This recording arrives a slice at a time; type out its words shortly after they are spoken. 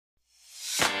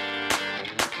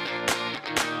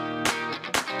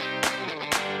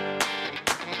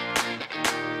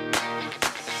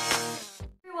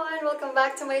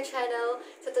back to my channel.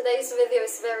 So today's video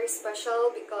is very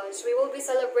special because we will be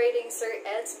celebrating Sir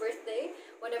Ed's birthday,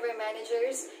 one of our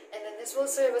managers, and then this will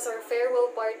serve as our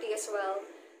farewell party as well.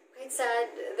 Quite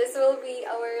sad, this will be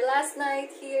our last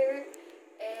night here,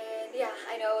 and yeah,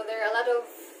 I know there are a lot of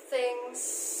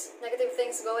things, negative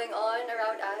things going on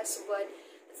around us, but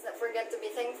let's not forget to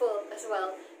be thankful as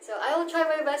well. So I will try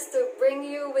my best to bring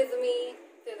you with me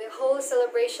through the whole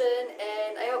celebration,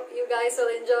 and I hope you guys will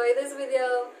enjoy this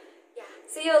video. Yeah,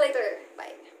 see you later.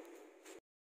 Bye.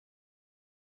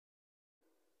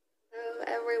 Hello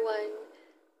everyone.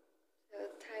 So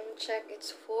time check,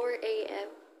 it's 4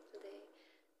 a.m. today.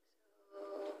 So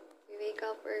we wake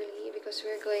up early because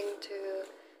we're going to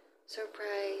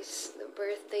surprise the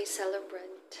birthday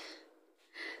celebrant.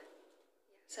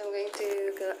 So I'm going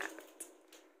to go out.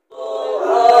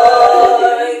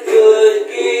 I could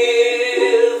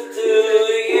give to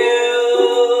you.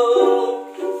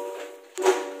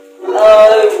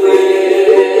 I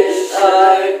wish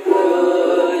I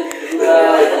could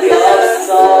like the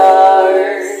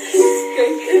stars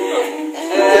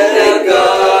and a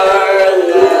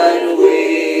garland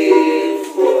wave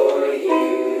for you.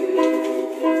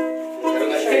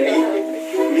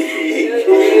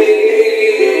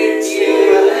 Greet you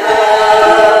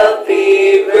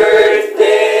happy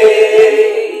birthday.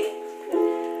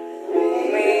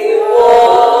 We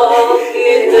walk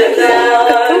in the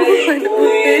night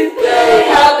with the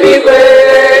happy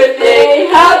birthday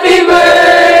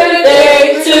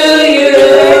to you.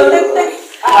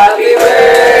 Happy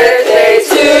birthday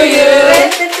to you.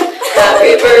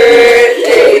 Happy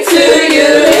birthday to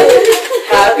you.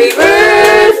 Happy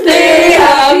birthday,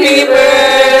 happy birthday.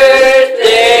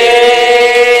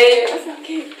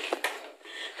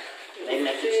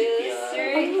 Sir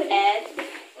Ed.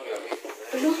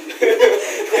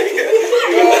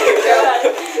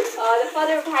 The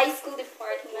father of high school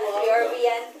department, we are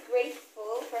beyond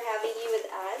grateful for having you with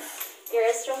us. You're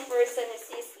a strong person who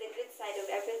sees the good side of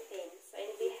everything. So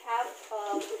in behalf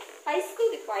of high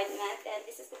school department and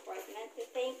business department, we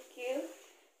thank you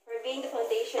for being the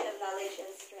foundation of knowledge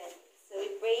and strength. So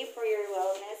we pray for your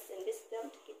wellness and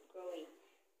wisdom to keep growing.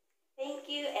 Thank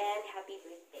you and happy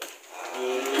birthday.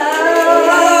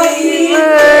 Happy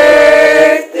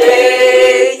birthday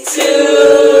to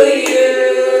you.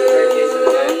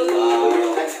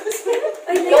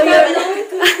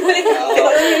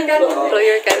 Blow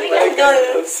your candle.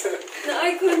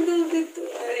 Happy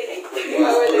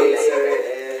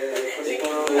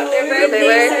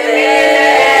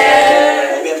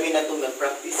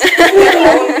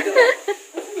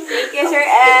Thank you, Sir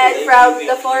Ed, from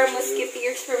the four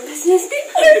musketeers from business.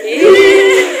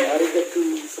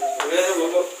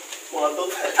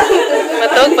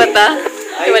 Matog pa ta?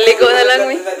 Maligo na lang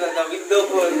mi.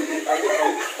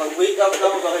 Pag-wake up na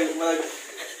ako,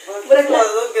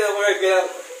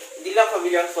 hindi lang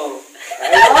familiar song.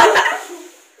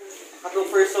 Katong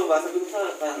first song ba? Sabi ko sa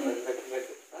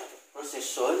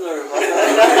procession or what?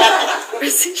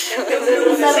 Procession. Sabi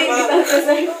ko ba?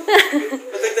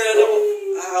 Patagdalan ako,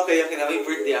 okay, yung kinamay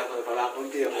birthday ako, palakong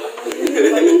di ako.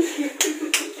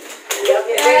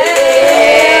 Happy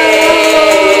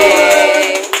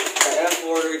Sa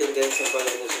effort, and then sa pala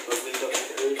na sa pag-wake up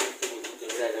and early to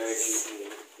January 18.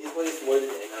 This one is more than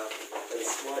enough.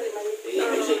 It's small. They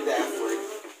appreciate the effort.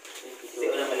 Hindi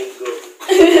ko na maligo.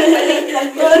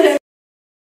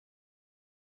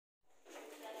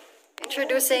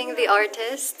 Introducing the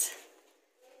artists.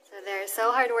 So they're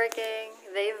so hardworking.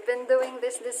 They've been doing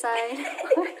this design.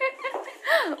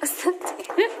 What's that thing?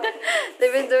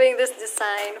 They've been doing this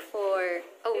design for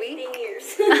a week. 15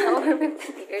 years. Over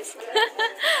 15 years.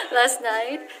 Last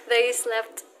night, they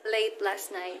slept late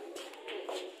last night.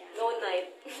 No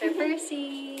night. Sir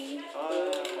Percy.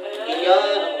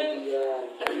 Iyan.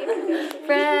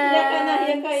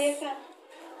 Friends. Yaka.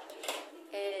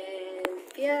 And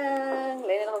Piang.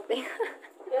 Lain na akong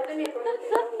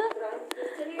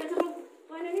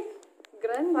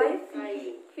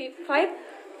Five?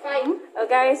 Oh,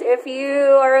 guys, if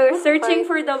you are searching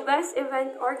for the best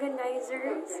event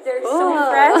organizers, they're so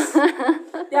fresh.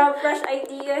 They have fresh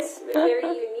ideas, very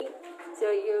unique.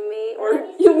 So you may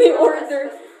order.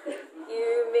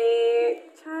 You may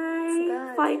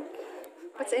try five.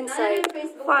 What's inside?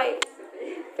 Five.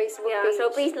 Facebook Yeah. page.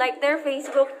 So please like their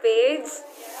Facebook page.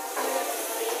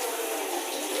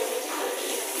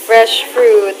 Fresh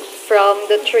fruit from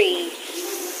the tree.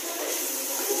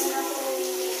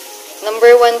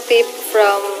 Number 1 tip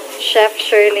from Chef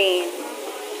Shirlene.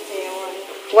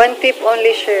 One tip only,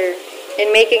 sure,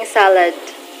 in making salad.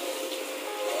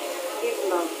 Give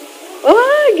love.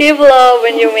 Oh, give love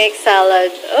when you make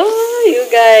salad. Oh, you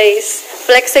guys.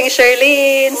 Flexing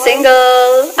Charlene,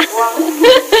 single.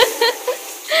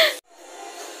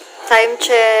 Time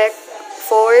check,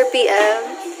 4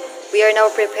 p.m. We are now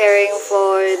preparing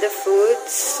for the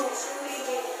foods.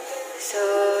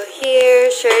 So here,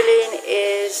 Charlene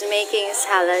is making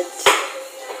salad.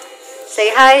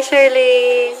 Say hi,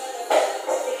 Charlene.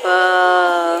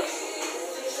 Wow.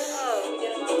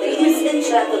 Ladies and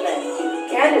gentlemen,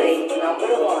 candidate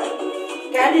number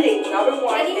 1. Candidate number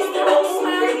 1 is the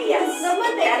super yes.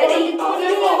 Candidate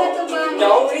number 1.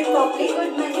 No republic,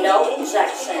 no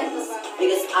injections,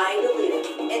 because I believe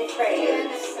in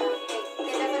prayers.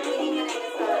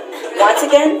 Once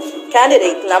again,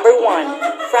 candidate number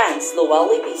 1, France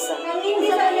Luwali Visa.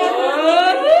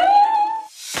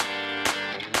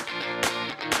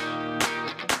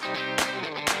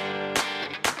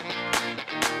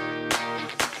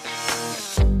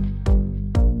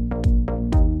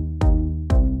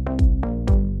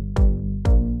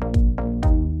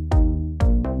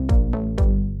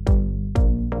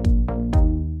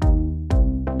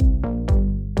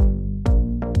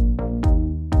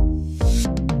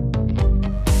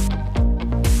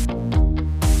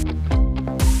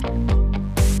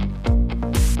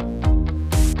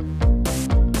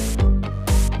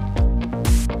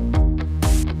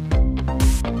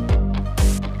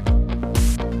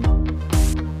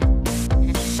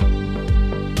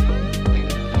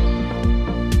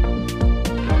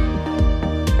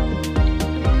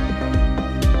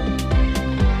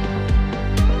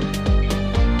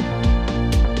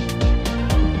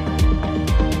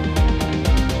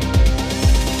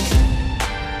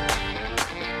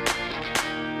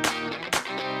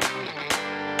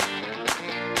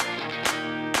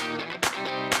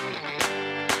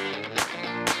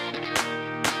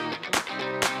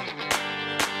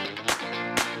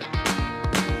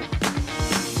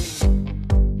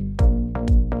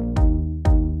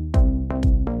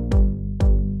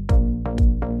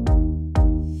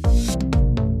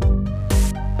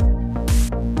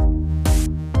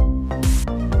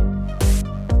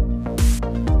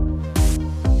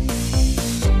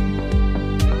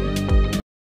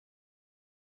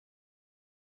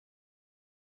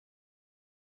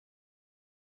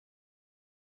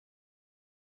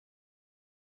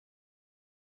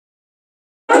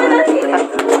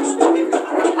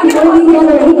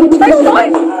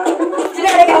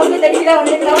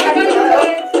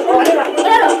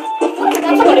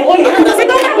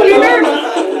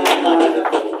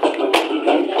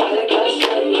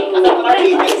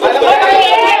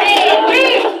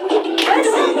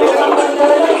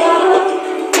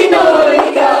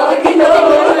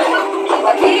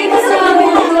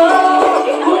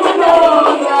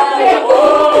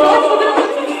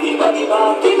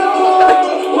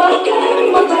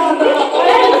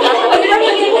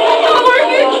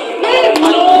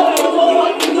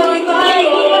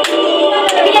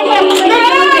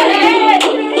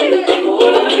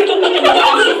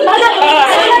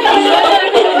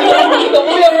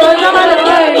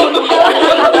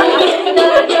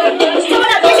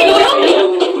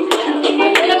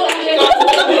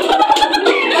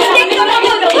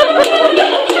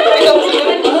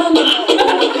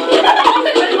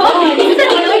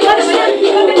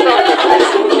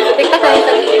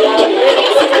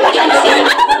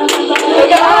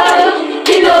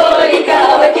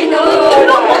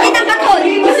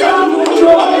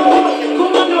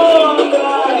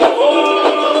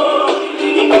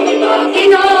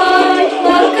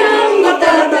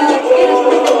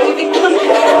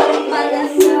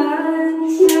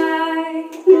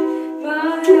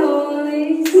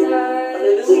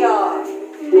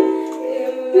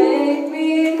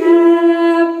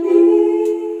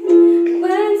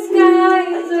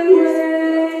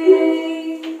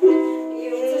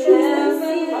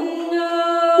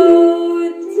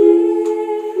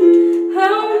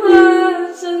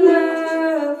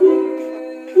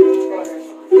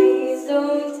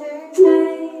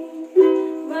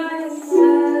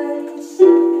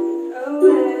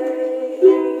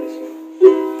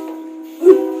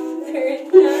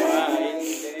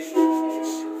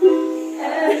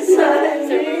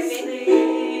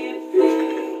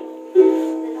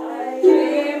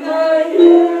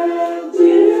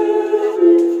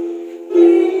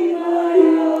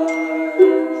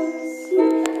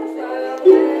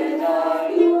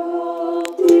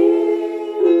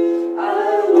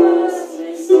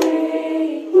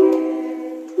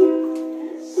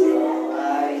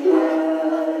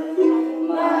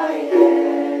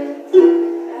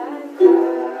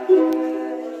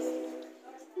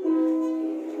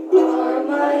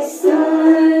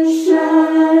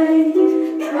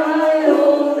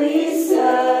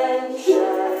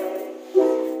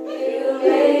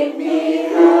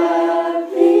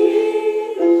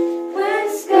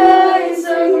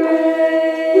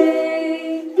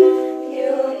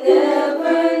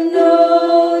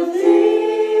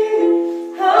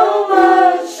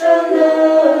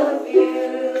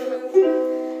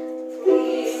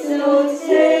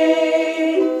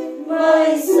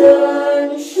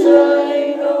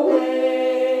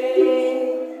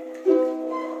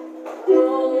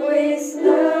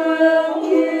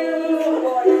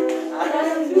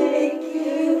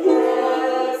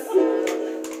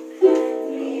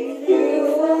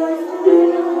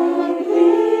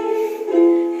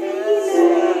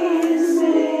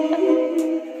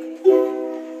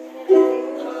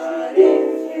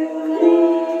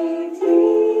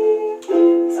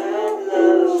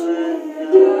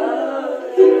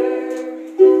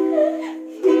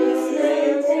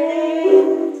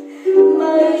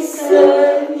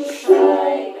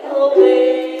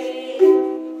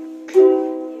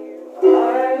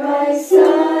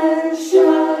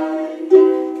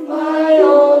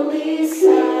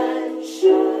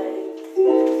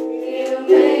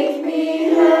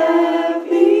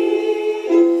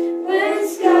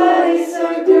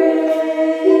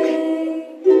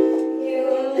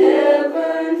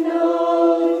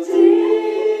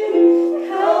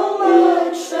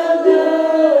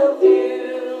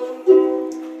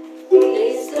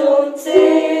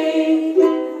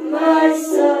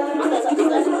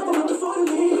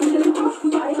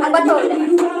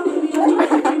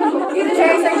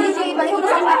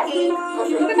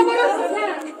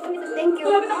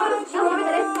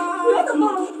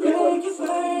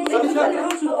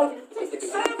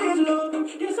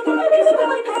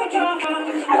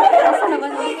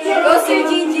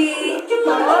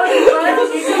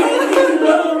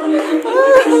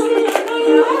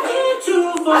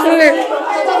 color.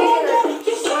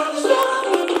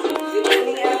 Good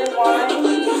evening, everyone.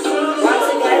 Once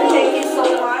again, thank you so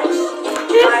much,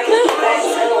 my events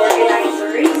and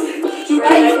organizers, for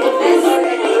letting this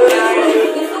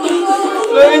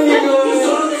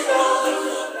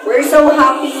We're so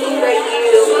happy that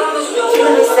you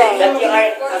listen.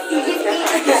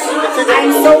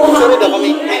 I'm so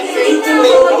happy and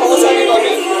grateful